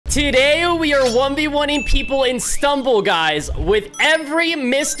Today, we are 1v1ing people in Stumble, guys, with every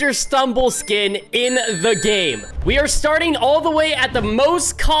Mr. Stumble skin in the game. We are starting all the way at the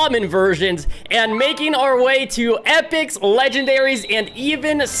most common versions and making our way to epics, legendaries, and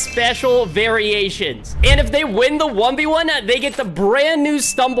even special variations. And if they win the 1v1, they get the brand new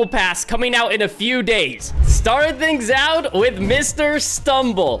Stumble Pass coming out in a few days. Start things out with Mr.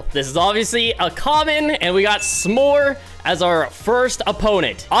 Stumble. This is obviously a common, and we got S'more as our first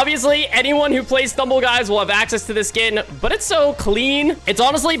opponent. Obviously, anyone who plays Stumble, guys, will have access to this skin, but it's so clean. It's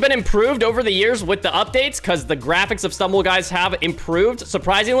honestly been improved over the years with the updates because the graphics of Stumble, guys, have improved,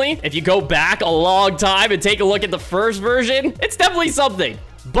 surprisingly. If you go back a long time and take a look at the first version, it's definitely something.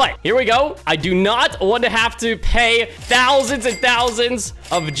 But here we go. I do not want to have to pay thousands and thousands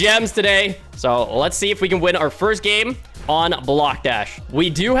of gems today. So let's see if we can win our first game on Block Dash.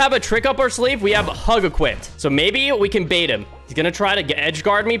 We do have a trick up our sleeve. We have Hug equipped. So maybe we can bait him. He's gonna try to edge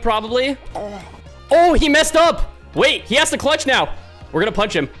guard me, probably. Oh, he messed up. Wait, he has to clutch now. We're gonna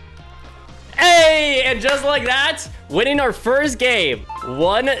punch him. Hey, and just like that, winning our first game,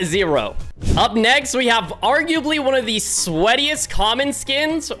 1-0. Up next, we have arguably one of the sweatiest common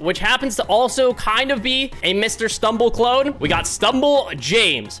skins, which happens to also kind of be a Mr. Stumble clone. We got Stumble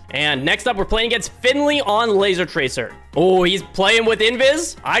James. And next up, we're playing against Finley on Laser Tracer. Oh, he's playing with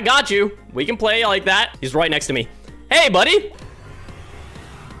Invis. I got you. We can play like that. He's right next to me. Hey, buddy.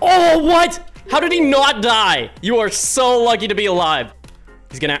 Oh, what? How did he not die? You are so lucky to be alive.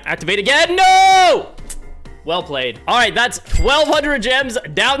 He's gonna activate again. No! Well played. All right, that's 1,200 gems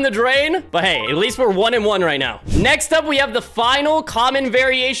down the drain. But hey, at least we're 1-1 right now. Next up, we have the final common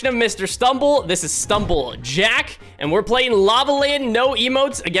variation of Mr. Stumble. This is Stumble Jack. And we're playing Lava Land, no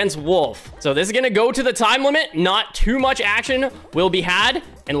emotes against Wolf. So this is going to go to the time limit. Not too much action will be had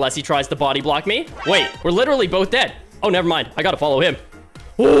unless he tries to body block me. Wait, we're literally both dead. Oh, never mind. I got to follow him.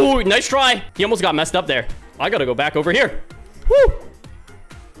 Ooh, nice try. He almost got messed up there. I got to go back over here. Woo!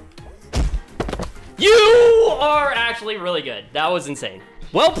 You are actually really good. That was insane.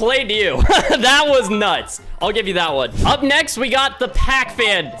 Well played to you. That was nuts. I'll give you that one. Up next, we got the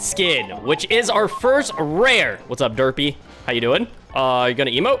Pac-Fan skin, which is our first rare. What's up, Derpy? How you doing? You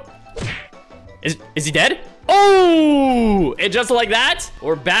gonna emote? Is he dead? Oh, and just like that,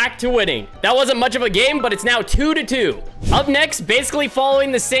 we're back to winning. That wasn't much of a game, but it's now 2-2. Up next, basically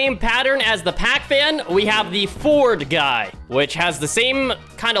following the same pattern as the Pac-Fan, we have the Ford guy, which has the same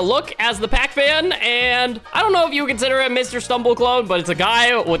kind of look as the Pac-Fan. And I don't know if you would consider it Mr. Stumble clone, but it's a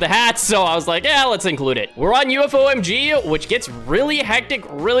guy with a hat. So I was like, yeah, let's include it. We're on UFOMG, which gets really hectic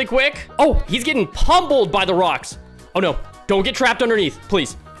really quick. Oh, he's getting pummeled by the rocks. Oh no, don't get trapped underneath,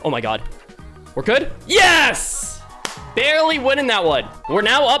 please. Oh my God. We're good? Yes! Barely winning that one. We're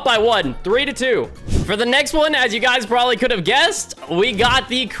now up by 1, 3-2. For the next one, as you guys probably could have guessed, we got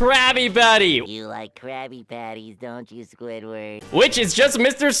the Krabby Patty. You like Krabby Patties, don't you, Squidward? Which is just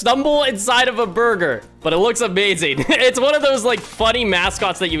Mr. Stumble inside of a burger. But it looks amazing. It's one of those, like, funny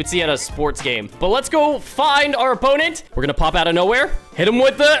mascots that you would see at a sports game. But let's go find our opponent. We're gonna pop out of nowhere. Hit him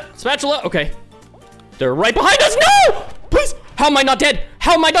with the spatula. Okay. They're right behind us. No! Please! How am I not dead?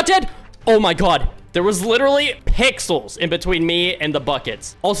 How am I not dead? Oh my God, there was literally pixels in between me and the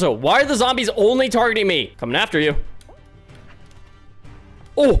buckets. Also, why are the zombies only targeting me? Coming after you.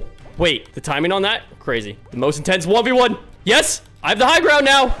 Oh, wait, the timing on that? Crazy. The most intense 1v1. Yes, I have the high ground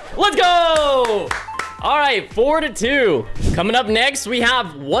now. Let's go. All right, 4-2. Coming up next, we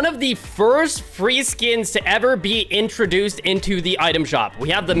have one of the first free skins to ever be introduced into the item shop.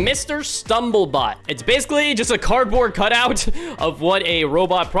 We have the Mr. Stumblebot. It's basically just a cardboard cutout of what a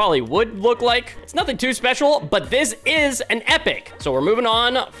robot probably would look like. It's nothing too special, but this is an epic. So we're moving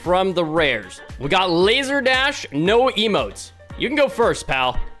on from the rares. We got Laser Dash, no emotes. You can go first,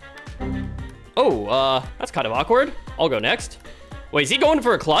 pal. Oh, that's kind of awkward. I'll go next. Wait, is he going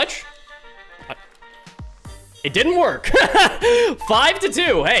for a clutch? It didn't work.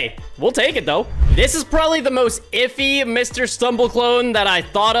 5-2. Hey, we'll take it though. This is probably the most iffy Mr. Stumble clone that I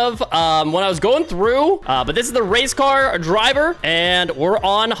thought of when I was going through. But this is the race car driver, and we're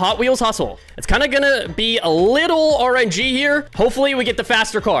on Hot Wheels Hustle. It's kind of gonna be a little RNG here. Hopefully we get the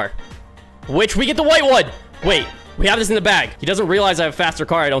faster car, which we get the white one. Wait, we have this in the bag. He doesn't realize I have a faster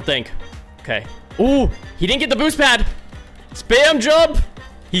car, I don't think. Okay. Ooh, he didn't get the boost pad. Spam jump.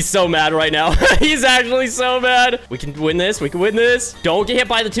 He's so mad right now. He's actually so mad. We can win this. We can win this. Don't get hit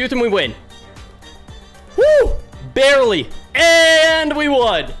by the tooth and we win. Woo! Barely. And we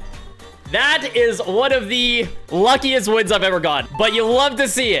won. That is one of the luckiest wins I've ever got, but you love to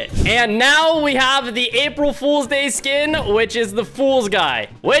see it. And now we have the April Fool's Day skin, which is the Fool's Guy,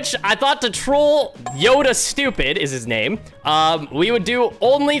 which I thought to troll Yoda Stupid is his name. We would do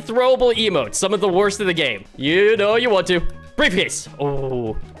only throwable emotes, some of the worst of the game. You know you want to. Briefcase.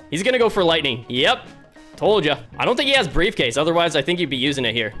 Oh, he's gonna go for lightning. Yep, told ya. I don't think he has briefcase, otherwise I think he'd be using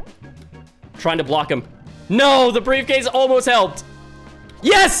it here. Trying to block him. No, the briefcase almost helped.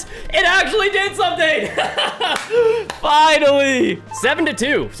 Yes, it actually did something. Finally.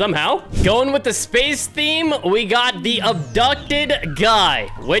 7-2 somehow. Going with the space theme, we got the abducted guy,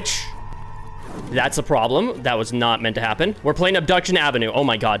 which that's a problem. That was not meant to happen. We're playing Abduction Avenue. Oh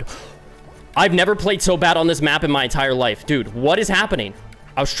my God. I've never played so bad on this map in my entire life. Dude, what is happening?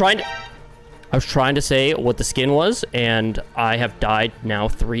 I was trying to say what the skin was, and I have died now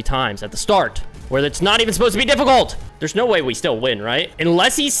 3 times at the start, where it's not even supposed to be difficult. There's no way we still win, right?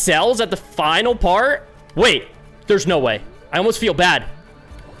 Unless he sells at the final part. Wait, there's no way. I almost feel bad.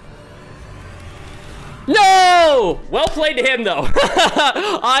 No! Well played to him, though.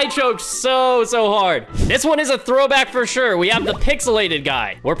 I choked so hard. This one is a throwback for sure. We have the pixelated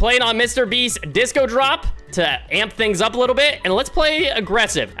guy. We're playing on Mr. Beast's Disco Drop to amp things up a little bit. And let's play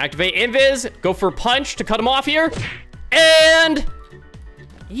aggressive. Activate Invis. Go for punch to cut him off here. And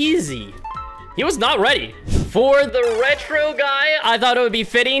easy. He was not ready. For the retro guy, I thought it would be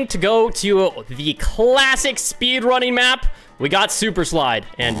fitting to go to the classic speedrunning map. We got Super Slide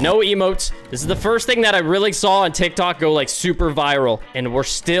and no emotes. This is the first thing that I really saw on TikTok go like super viral, and we're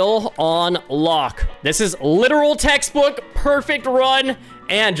still on lock. This is literal textbook, perfect run.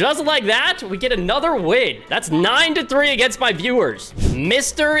 And just like that, we get another win. That's 9-3 against my viewers.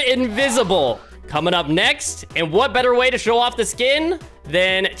 Mr. Invisible coming up next. And what better way to show off the skin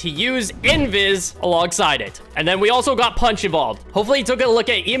than to use Invis alongside it. And then we also got Punch involved. Hopefully he took a look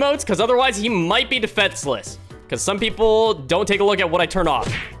at emotes, because otherwise he might be defenseless. Because some people don't take a look at what I turn off.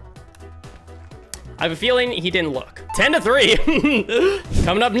 I have a feeling he didn't look. 10-3.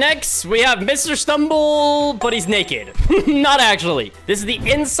 Coming up next, we have Mr. Stumble, but he's naked. Not actually. This is the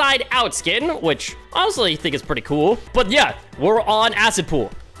Inside Out skin, which honestly I think is pretty cool. But yeah, we're on Acid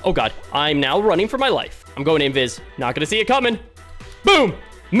Pool. Oh God, I'm now running for my life. I'm going Invis. Not gonna see it coming. Boom!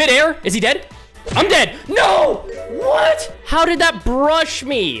 Midair. Is he dead? I'm dead. No! What? How did that brush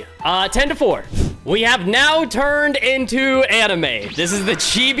me? 10-4. We have now turned into anime. This is the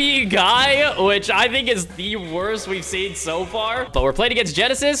chibi guy, which I think is the worst we've seen so far. But we're playing against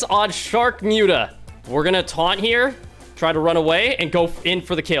Genesis on Sharkmuta. We're gonna taunt here, try to run away, and go in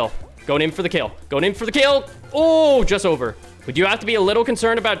for the kill. Going in for the kill. Going in for the kill. Oh, just over. We do have to be a little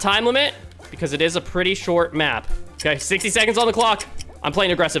concerned about time limit, because it is a pretty short map. Okay, 60 seconds on the clock. I'm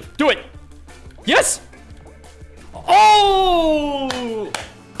playing aggressive. Do it. Yes. Oh!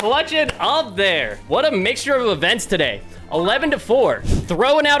 Clutch it up there. What a mixture of events today. 11-4.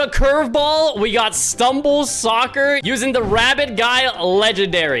 Throwing out a curveball, we got Stumble Soccer using the Rabbit Guy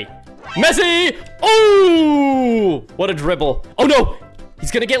Legendary. Messi! Oh! What a dribble. Oh no!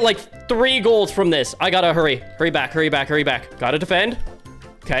 He's gonna get like 3 goals from this. I gotta hurry. Hurry back, hurry back, hurry back. Gotta defend.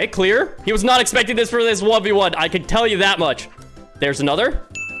 Okay, clear. He was not expecting this for this 1v1. I can tell you that much. There's another.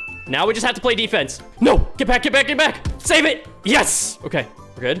 Now we just have to play defense. No! Get back, get back, get back! Save it! Yes! Okay.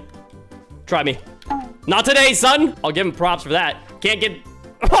 We're good. Try me. Not today, son. I'll give him props for that. Can't get...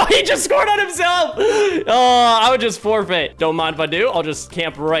 Oh, he just scored on himself. Oh, I would just forfeit. Don't mind if I do. I'll just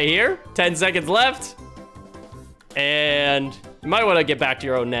camp right here. 10 seconds left. And you might want to get back to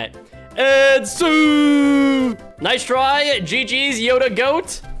your own net. And so... Nice try. GG's, Yoda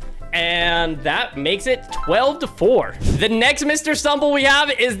Goat. And that makes it 12-4. The next Mr. Stumble we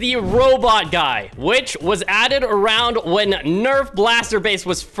have is the robot guy, which was added around when Nerf Blaster Base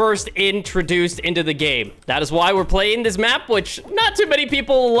was first introduced into the game. That is why we're playing this map, which not too many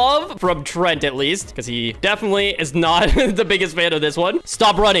people love, from Trent at least, because he definitely is not the biggest fan of this one.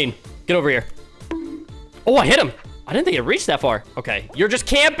 Stop running. Get over here. Oh, I hit him. I didn't think it reached that far. Okay, you're just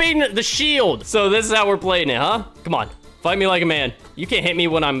camping the shield. So this is how we're playing it, huh? Come on, fight me like a man. You can't hit me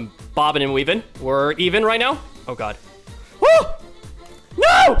when I'm bobbing and weaving. We're even right now. Oh God. Woo!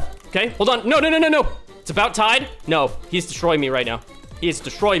 No! Okay, hold on. No, no, no, no, no. It's about tied. No, he's destroying me right now. He is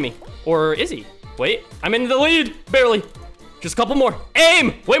destroying me. Or is he? Wait, I'm in the lead. Barely. Just a couple more.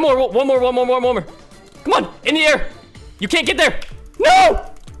 Aim! Way more. One more. Come on, in the air. You can't get there. No!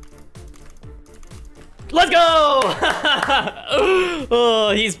 Let's go!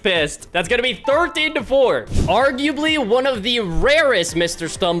 Oh, he's pissed. That's gonna be 13-4. Arguably one of the rarest Mr.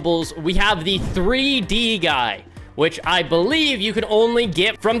 Stumbles, we have the 3D guy, which I believe you can only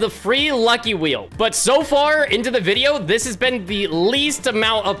get from the free Lucky Wheel. But so far into the video, this has been the least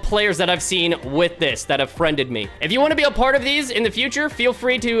amount of players that I've seen with this that have friended me. If you want to be a part of these in the future, feel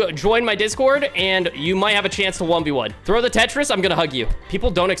free to join my Discord, and you might have a chance to 1v1. Throw the Tetris, I'm gonna hug you. People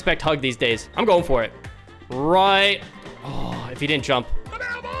don't expect hug these days. I'm going for it. Right. Oh, if he didn't jump.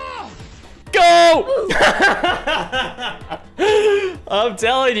 Go! I'm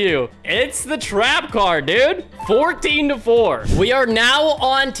telling you, it's the trap card, dude. 14-4. We are now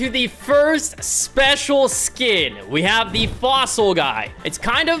on to the first special skin. We have the fossil guy. It's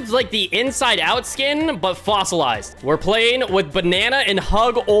kind of like the inside out skin, but fossilized. We're playing with banana and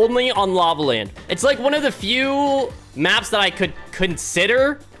hug only on Lava Land. It's like one of the few maps that I could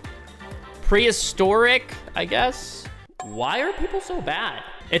consider prehistoric, I guess. Why are people so bad?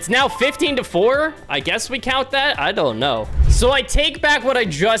 It's now 15-4. I guess we count that. I don't know. So I take back what I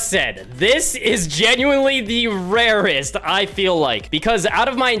just said. This is genuinely the rarest, I feel like, because out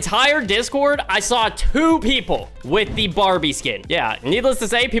of my entire Discord, I saw 2 people with the Barbie skin. Yeah, needless to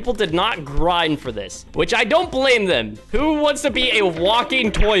say, people did not grind for this, which I don't blame them. Who wants to be a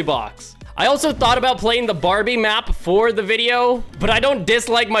walking toy box? I also thought about playing the Barbie map for the video, but I don't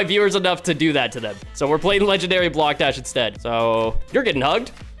dislike my viewers enough to do that to them. So we're playing Legendary Block Dash instead. So you're getting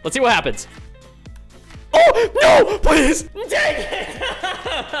hugged. Let's see what happens. Oh, no, please. Dang it.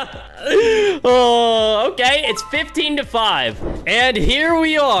 Oh, okay. It's 15-5. And here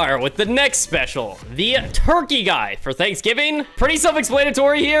we are with the next special, the turkey guy for Thanksgiving. Pretty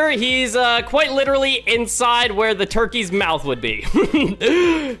self-explanatory here. He's quite literally inside where the turkey's mouth would be.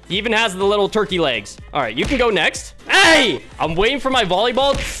 He even has the little turkey legs. All right, you can go next. Hey, I'm waiting for my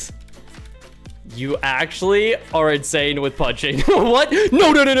volleyball. You actually are insane with punching. What?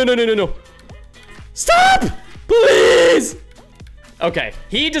 No. Stop! Please! Okay,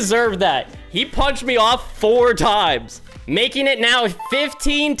 he deserved that. He punched me off 4 times, making it now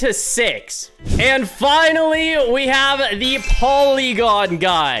 15-6. And finally, we have the polygon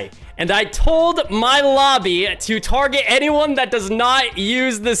guy. And I told my lobby to target anyone that does not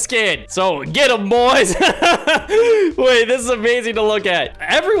use the skin. So get them, boys. Wait, this is amazing to look at.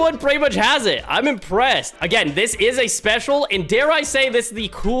 Everyone pretty much has it. I'm impressed. Again, this is a special, and dare I say this is the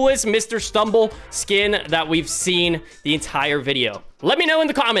coolest Mr. Stumble skin that we've seen the entire video. Let me know in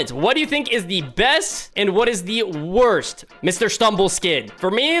the comments, what do you think is the best and what is the worst Mr. Stumble skin?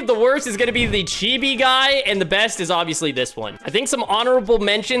 For me, the worst is gonna be the chibi guy, and the best is obviously this one. I think some honorable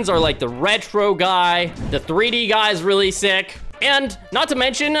mentions are like the retro guy, the 3D guy is really sick. And not to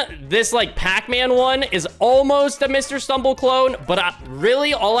mention, this like Pac-Man one is almost a Mr. Stumble clone, but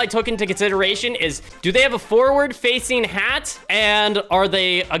really all I took into consideration is, do they have a forward-facing hat? And are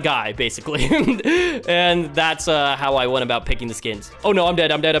they a guy, basically? And that's how I went about picking the skins. Oh no, I'm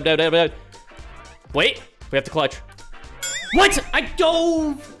dead. Wait, we have to clutch. What? I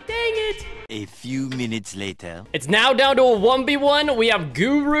dove! Dang it! A few minutes later. It's now down to a 1v1. We have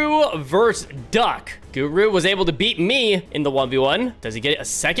Guru versus Duck. Guru was able to beat me in the 1v1. Does he get a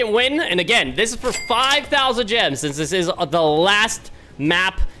second win? And again, this is for 5,000 gems, since this is the last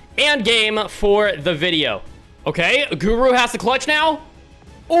map and game for the video. Okay, Guru has to clutch now.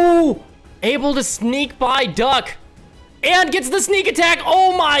 Oh, able to sneak by Duck. And gets the sneak attack.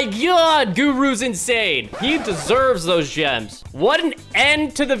 Oh my god, Guru's insane. He deserves those gems. What an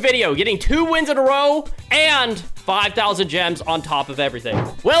end to the video. Getting 2 wins in a row and 5,000 gems on top of everything.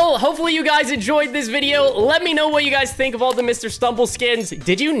 Well, hopefully you guys enjoyed this video. Let me know what you guys think of all the Mr. Stumble skins.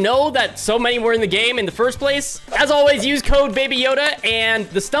 Did you know that so many were in the game in the first place? As always, use code BabyYoda, and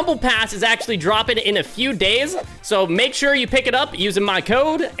the Stumble Pass is actually dropping in a few days. So make sure you pick it up using my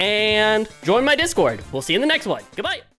code and join my Discord. We'll see you in the next one. Goodbye.